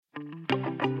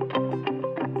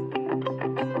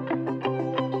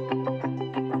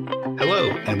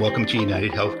and welcome to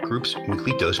United Health Group's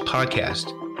Weekly Dose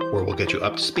podcast, where we'll get you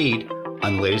up to speed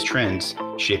on the latest trends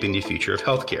shaping the future of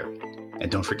healthcare.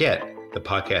 And don't forget, the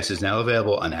podcast is now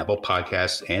available on Apple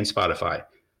Podcasts and Spotify,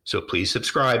 so please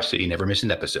subscribe so you never miss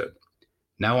an episode.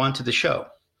 Now on to the show.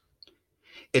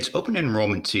 It's open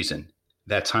enrollment season,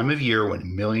 that time of year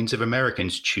when millions of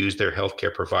Americans choose their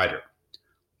healthcare provider.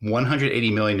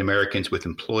 180 million Americans with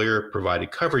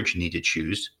employer-provided coverage need to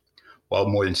choose, while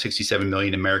more than 67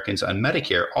 million Americans on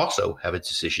Medicare also have a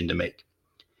decision to make.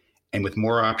 And with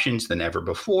more options than ever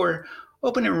before,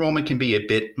 open enrollment can be a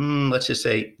bit, let's just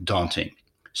say, daunting.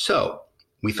 So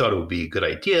we thought it would be a good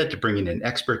idea to bring in an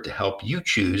expert to help you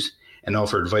choose and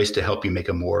offer advice to help you make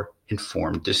a more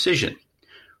informed decision.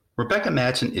 Rebecca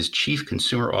Madsen is Chief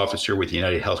Consumer Officer with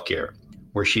United Healthcare,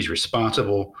 where she's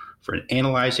responsible for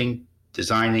analyzing,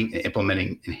 designing, and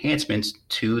implementing enhancements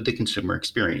to the consumer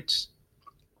experience.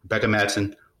 Rebecca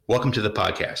Madsen, welcome to the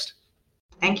podcast.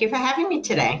 Thank you for having me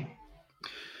today.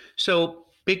 So,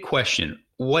 big question.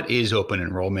 What is open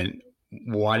enrollment?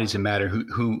 Why does it matter?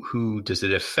 Who does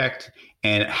it affect?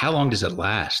 And how long does it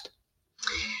last?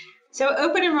 So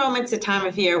open enrollment's a time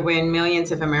of year when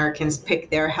millions of Americans pick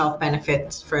their health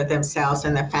benefits for themselves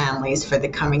and their families for the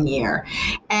coming year.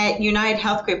 At United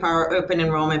Health Group, our open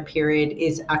enrollment period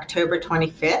is October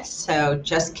 25th, so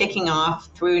just kicking off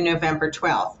through November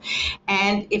 12th.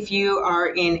 And if you are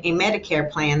in a Medicare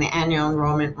plan, the annual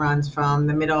enrollment runs from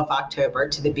the middle of October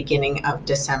to the beginning of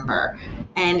December.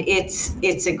 And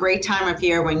it's a great time of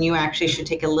year when you actually should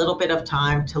take a little bit of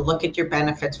time to look at your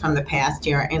benefits from the past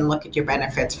year and look at your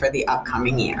benefits for the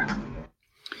upcoming year.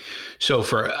 So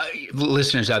for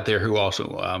listeners out there who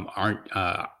also aren't,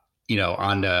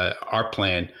 on our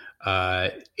plan,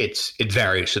 it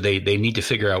varies. So they need to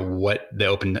figure out what the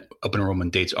open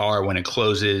enrollment dates are, when it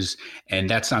closes, and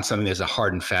that's not something that's a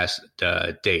hard and fast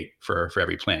date for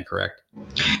every plan, correct?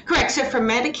 Correct. So for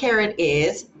Medicare it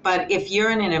is, but if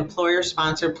you're in an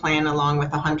employer-sponsored plan along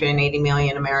with 180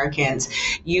 million Americans,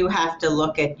 you have to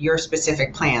look at your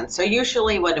specific plan. So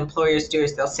usually what employers do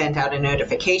is they'll send out a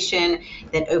notification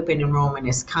that open enrollment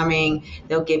is coming.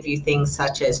 They'll give you things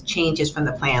such as changes from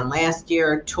the plan last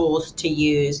year, tools to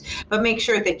use, but make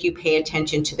sure that you pay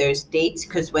attention to those dates,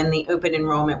 because when the open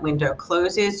enrollment window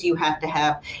closes, you have to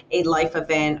have a life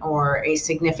event or a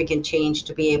significant change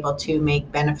to be able to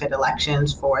make benefit elections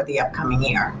for the upcoming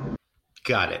year.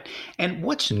 Got it. And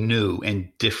what's new and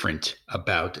different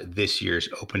about this year's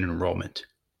open enrollment?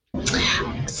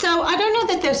 So I don't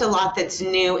know that there's a lot that's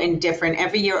new and different.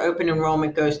 Every year open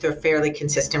enrollment goes through a fairly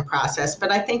consistent process. But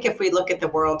I think if we look at the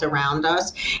world around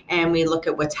us and we look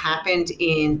at what's happened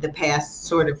in the past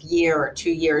sort of year or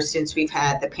 2 years since we've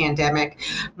had the pandemic,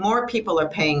 more people are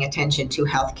paying attention to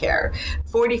healthcare.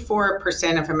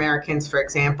 44% of Americans, for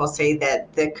example, say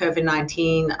that the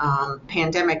COVID-19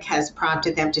 pandemic has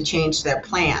prompted them to change their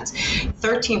plans.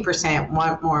 13%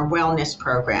 want more wellness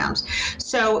programs.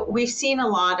 So we've seen a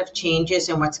lot of changes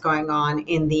in what's going on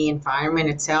in the environment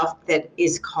itself that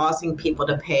is causing people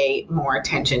to pay more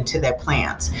attention to their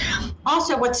plans.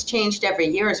 Also, what's changed every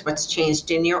year is what's changed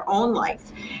in your own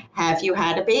life. Have you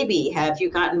had a baby? Have you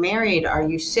gotten married? Are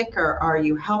you sicker? Are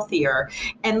you healthier?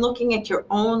 And looking at your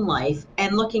own life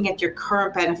and looking at your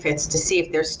current benefits to see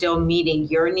if they're still meeting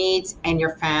your needs and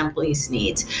your family's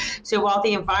needs. So while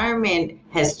the environment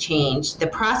has changed, the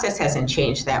process hasn't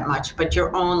changed that much, but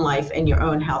your own life and your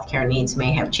own healthcare needs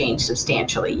may have changed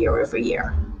substantially year over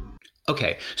year.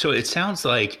 Okay, so it sounds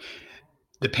like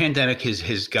the pandemic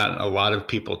has gotten a lot of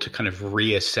people to kind of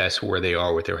reassess where they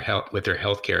are with their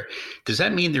healthcare. Does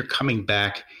that mean they're coming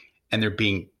back and they're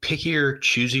being pickier,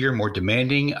 choosier, more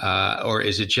demanding, or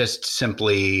is it just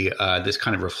simply this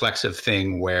kind of reflexive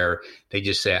thing where they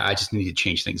just say, "I just need to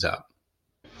change things up"?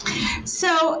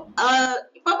 So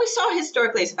what we saw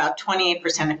historically is about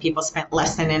 28% of people spent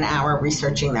less than an hour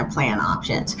researching their plan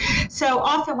options. So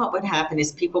often what would happen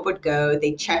is people would go,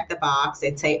 they'd check the box,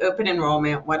 they'd say open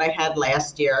enrollment, what I had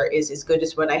last year is as good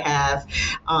as what I have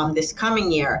this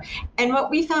coming year. And what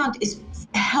we found is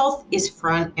health is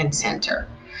front and center.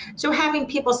 So having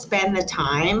people spend the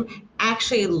time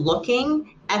actually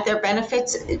looking at their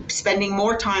benefits, spending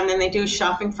more time than they do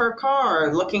shopping for a car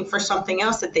or looking for something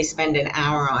else that they spend an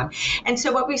hour on. And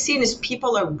so what we've seen is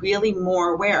people are really more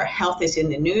aware. Health is in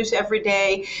the news every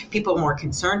day. People are more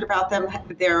concerned about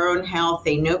their own health.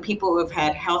 They know people who have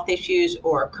had health issues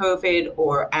or COVID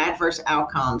or adverse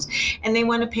outcomes, and they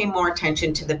want to pay more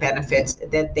attention to the benefits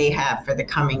that they have for the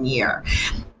coming year.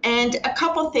 And a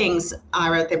couple things,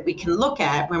 Ira, that we can look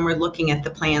at when we're looking at the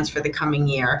plans for the coming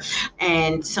year,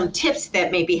 and some tips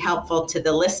that may be helpful to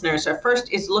the listeners are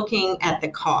first is looking at the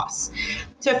costs.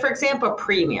 So for example,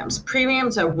 premiums.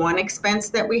 Premiums are one expense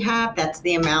that we have. That's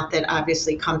the amount that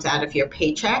obviously comes out of your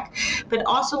paycheck. But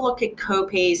also look at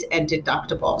copays and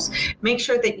deductibles. Make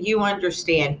sure that you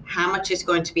understand how much is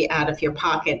going to be out of your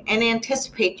pocket and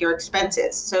anticipate your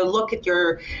expenses. So look at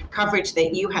your coverage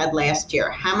that you had last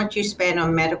year, how much you spent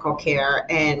on medical care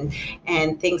and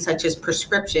things such as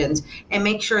prescriptions, and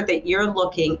make sure that you're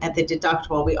looking at the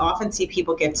deductible. We often see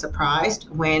people get surprised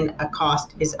when a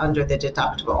cost is under the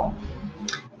deductible.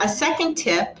 A second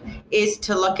tip is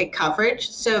to look at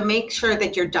coverage. So make sure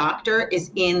that your doctor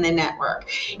is in the network.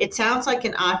 It sounds like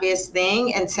an obvious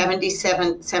thing, and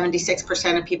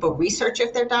 76% of people research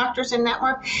if their doctor's in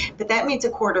network, but that means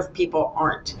a quarter of people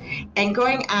aren't. And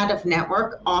going out of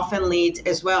network often leads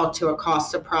as well to a cost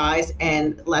surprise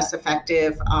and less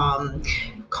effective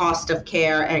cost of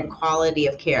care and quality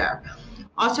of care.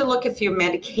 Also look if your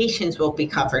medications will be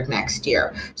covered next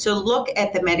year. So look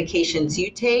at the medications you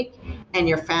take and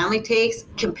your family takes,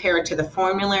 compare it to the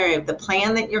formulary of the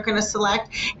plan that you're going to select,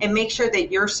 and make sure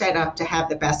that you're set up to have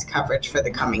the best coverage for the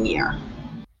coming year.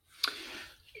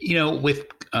 With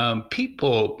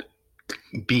people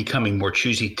becoming more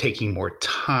choosy, taking more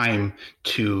time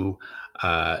to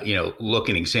look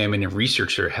and examine and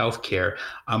research their healthcare,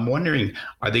 I'm wondering,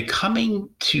 are they coming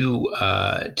to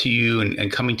you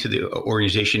and coming to the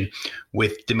organization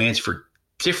with demands for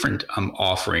different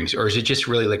offerings, or is it just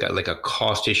really like a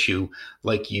cost issue,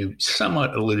 like you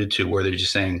somewhat alluded to, where they're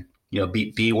just saying,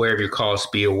 be aware of your costs,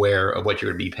 be aware of what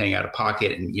you're going to be paying out of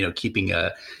pocket, and keeping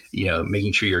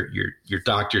making sure your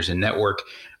doctor's in network.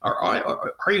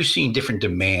 Are you seeing different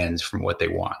demands from what they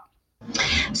want?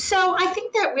 So I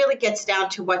think that really gets down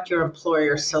to what your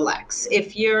employer selects.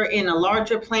 If you're in a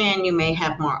larger plan, you may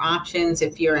have more options.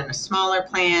 If you're in a smaller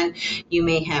plan, you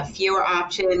may have fewer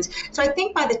options. So I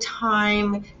think by the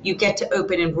time you get to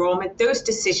open enrollment, those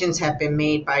decisions have been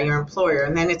made by your employer.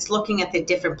 And then it's looking at the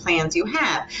different plans you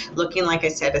have, looking, like I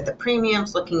said, at the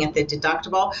premiums, looking at the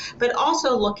deductible, but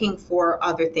also looking for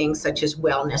other things such as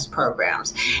wellness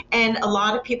programs. And a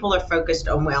lot of people are focused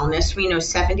on wellness. We know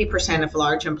 70% of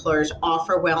large employers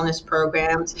offer wellness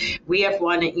programs. We have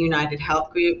one at United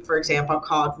Health Group, for example,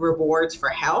 called Rewards for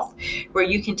Health, where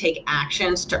you can take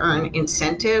actions to earn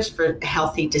incentives for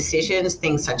healthy decisions,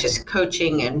 things such as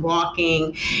coaching and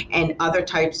walking and other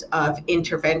types of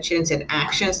interventions and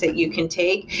actions that you can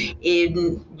take.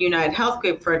 In United Health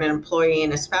Group, for an employee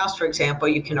and a spouse, for example,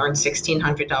 you can earn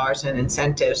 $1,600 in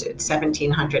incentives. It's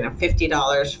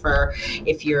 $1,750 for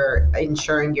if you're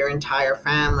insuring your entire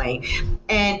family.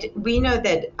 And we know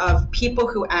that of people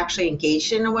who actually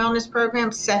engaged in a wellness program,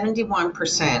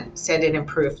 71% said it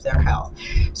improved their health.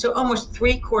 So almost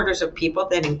 3/4 of people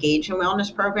that engage in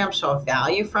wellness programs saw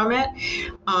value from it.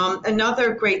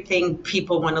 Another great thing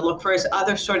people want to look for is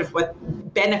other sort of what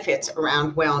benefits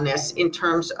around wellness in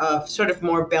terms of sort of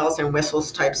more bells and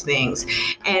whistles types things.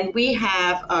 And we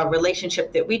have a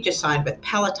relationship that we just signed with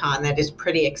Peloton that is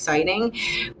pretty exciting,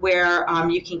 where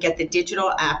you can get the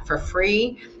digital app for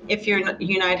free. If you're a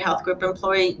United Health Group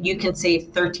employee, you can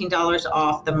save $13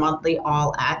 off the monthly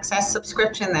all access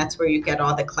subscription. That's where you get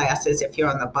all the classes if you're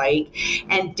on the bike,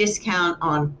 and discount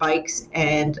on bikes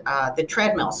and the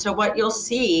treadmill. So what you'll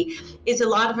see is a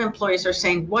lot of employees are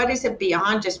saying, what is it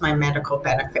beyond just my medical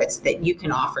benefits that you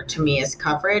can offer to me as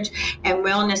coverage? And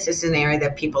wellness is an area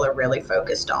that people are really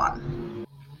focused on.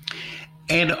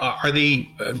 And are they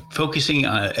focusing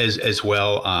as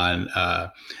well on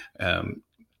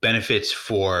benefits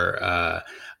for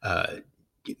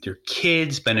their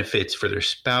kids, benefits for their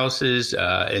spouses?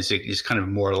 Is kind of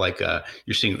more like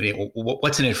you're seeing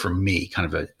what's in it for me,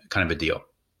 kind of a deal.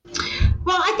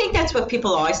 Well, I think that's what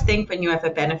people always think when you have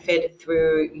a benefit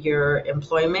through your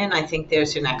employment. I think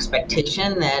there's an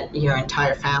expectation that your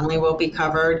entire family will be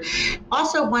covered.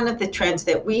 Also, one of the trends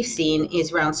that we've seen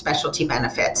is around specialty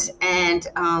benefits. And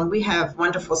we have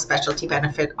wonderful specialty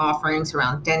benefit offerings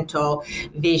around dental,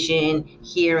 vision,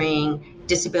 hearing,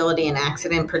 disability and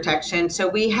accident protection. So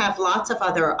we have lots of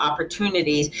other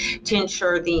opportunities to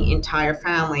insure the entire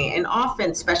family. And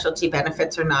often specialty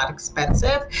benefits are not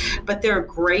expensive, but they're a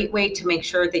great way to make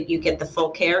sure that you get the full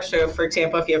care. So for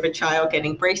example, if you have a child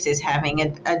getting braces, having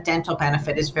a dental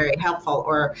benefit is very helpful,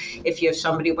 or if you have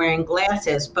somebody wearing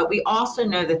glasses. But we also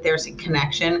know that there's a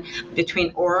connection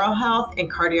between oral health and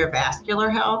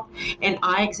cardiovascular health, and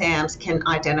eye exams can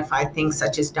identify things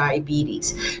such as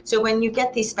diabetes. So when you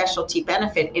get these specialty benefits,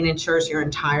 benefit, it insures your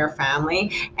entire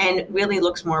family and really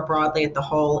looks more broadly at the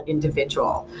whole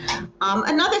individual.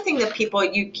 Another thing that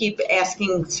you keep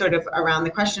asking sort of around the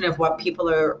question of what people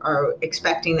are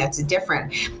expecting that's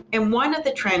different. And one of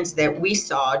the trends that we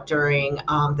saw during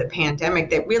the pandemic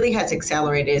that really has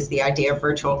accelerated is the idea of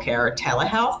virtual care or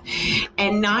telehealth.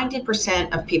 And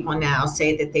 90% of people now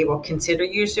say that they will consider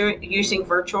using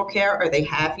virtual care, or they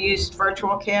have used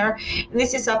virtual care. And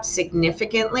this is up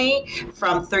significantly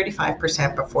from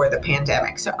 35% before the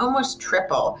pandemic. So almost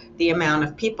triple the amount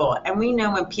of people. And we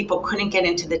know when people couldn't get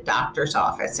into the doctor's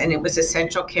office and it was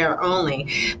essential care only,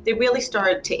 they really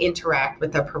started to interact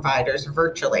with the providers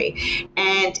virtually.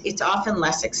 And it's often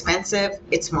less expensive.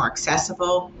 It's more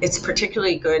accessible. It's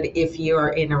particularly good if you're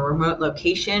in a remote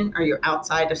location or you're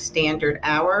outside of standard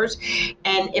hours.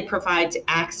 And it provides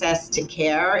access to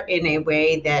care in a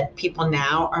way that people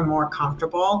now are more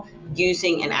comfortable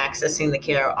using and accessing the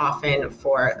care, often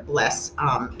for less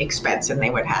expense than they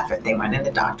would have if they went in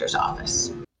the doctor's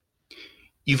office.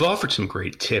 You've offered some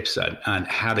great tips on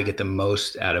how to get the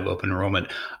most out of open enrollment.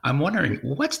 I'm wondering,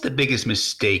 what's the biggest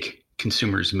mistake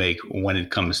consumers make when it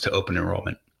comes to open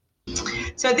enrollment?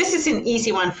 So this is an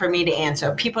easy one for me to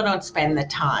answer. People don't spend the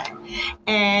time.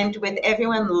 And with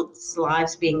everyone's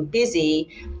lives being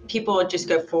busy, people just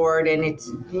go forward, and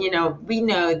it's, we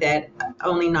know that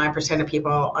only 9% of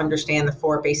people understand the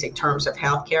 4 basic terms of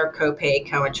healthcare: copay,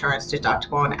 coinsurance,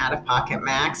 deductible, and out-of-pocket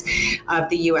max of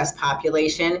the U.S.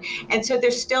 population. And so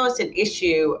there still is an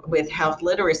issue with health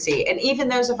literacy. And even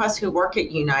those of us who work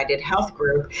at United Health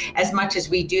Group, as much as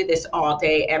we do this all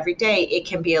day, every day, it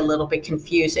can be a little bit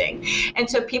confusing. And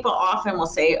so people often will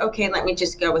say, okay, let me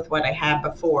just go with what I had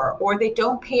before, or they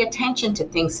don't pay attention to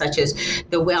things such as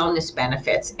the wellness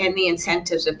benefits and the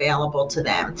incentives available to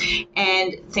them,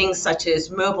 and things such as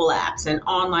mobile apps and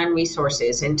online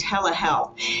resources and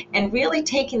telehealth, and really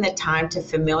taking the time to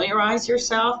familiarize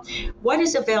yourself. What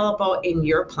is available in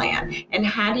your plan, and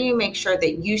how do you make sure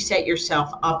that you set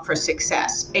yourself up for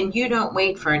success and you don't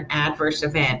wait for an adverse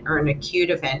event or an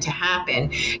acute event to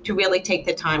happen to really take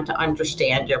the time to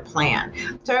understand your plan.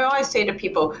 So I always say to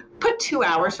people, put 2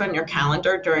 hours on your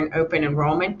calendar during open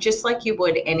enrollment, just like you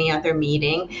would any other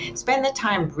meeting. Spend the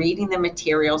time reading the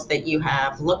materials that you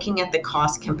have, looking at the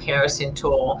cost comparison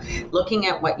tool, looking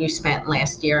at what you spent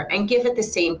last year, and give it the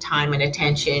same time and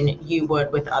attention you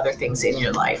would with other things in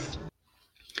your life.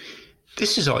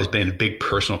 This has always been a big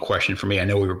personal question for me. I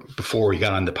know before we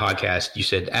got on the podcast, you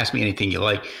said, ask me anything you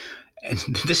like. And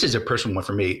this is a personal one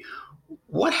for me.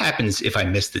 What happens if I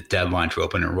miss the deadline for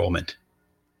open enrollment?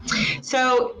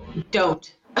 So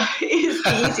don't. Is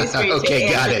the easiest way to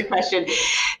answer the question.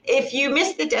 If you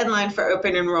miss the deadline for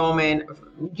open enrollment,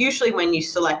 usually when you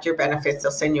select your benefits,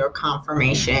 they'll send you a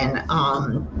confirmation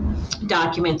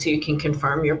document so you can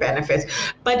confirm your benefits.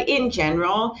 But in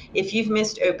general, if you've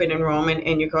missed open enrollment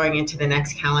and you're going into the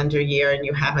next calendar year and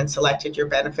you haven't selected your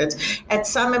benefits, at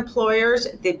some employers,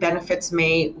 the benefits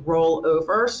may roll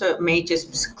over. So it may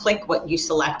just click what you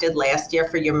selected last year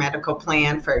for your medical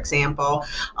plan, for example.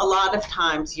 A lot of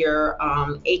times your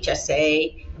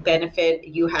HSA benefit,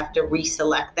 you have to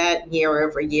reselect that year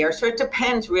over year. So it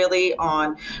depends really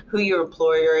on who your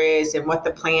employer is and what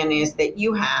the plan is that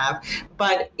you have.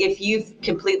 But if you've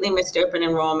completely missed open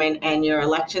enrollment and your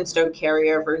elections don't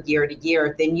carry over year to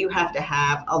year, then you have to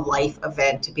have a life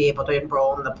event to be able to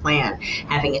enroll in the plan.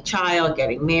 Having a child,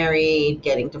 getting married,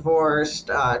 getting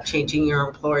divorced, changing your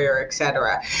employer,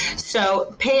 etc.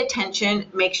 So pay attention,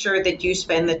 make sure that you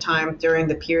spend the time during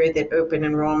the period that open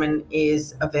enrollment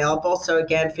is available. So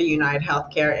again, for United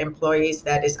Healthcare employees,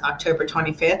 that is October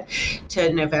 25th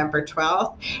to November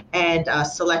 12th, and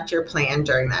select your plan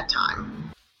during that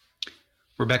time.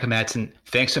 Rebecca Madsen,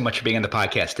 thanks so much for being on the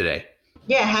podcast today.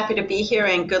 Yeah, happy to be here,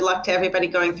 and good luck to everybody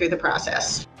going through the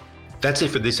process. That's it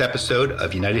for this episode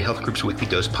of United Health Group's Weekly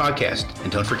Dose Podcast.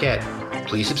 And don't forget,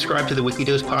 please subscribe to the Weekly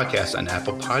Dose Podcast on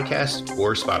Apple Podcasts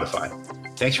or Spotify.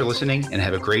 Thanks for listening, and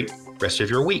have a great rest of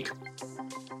your week.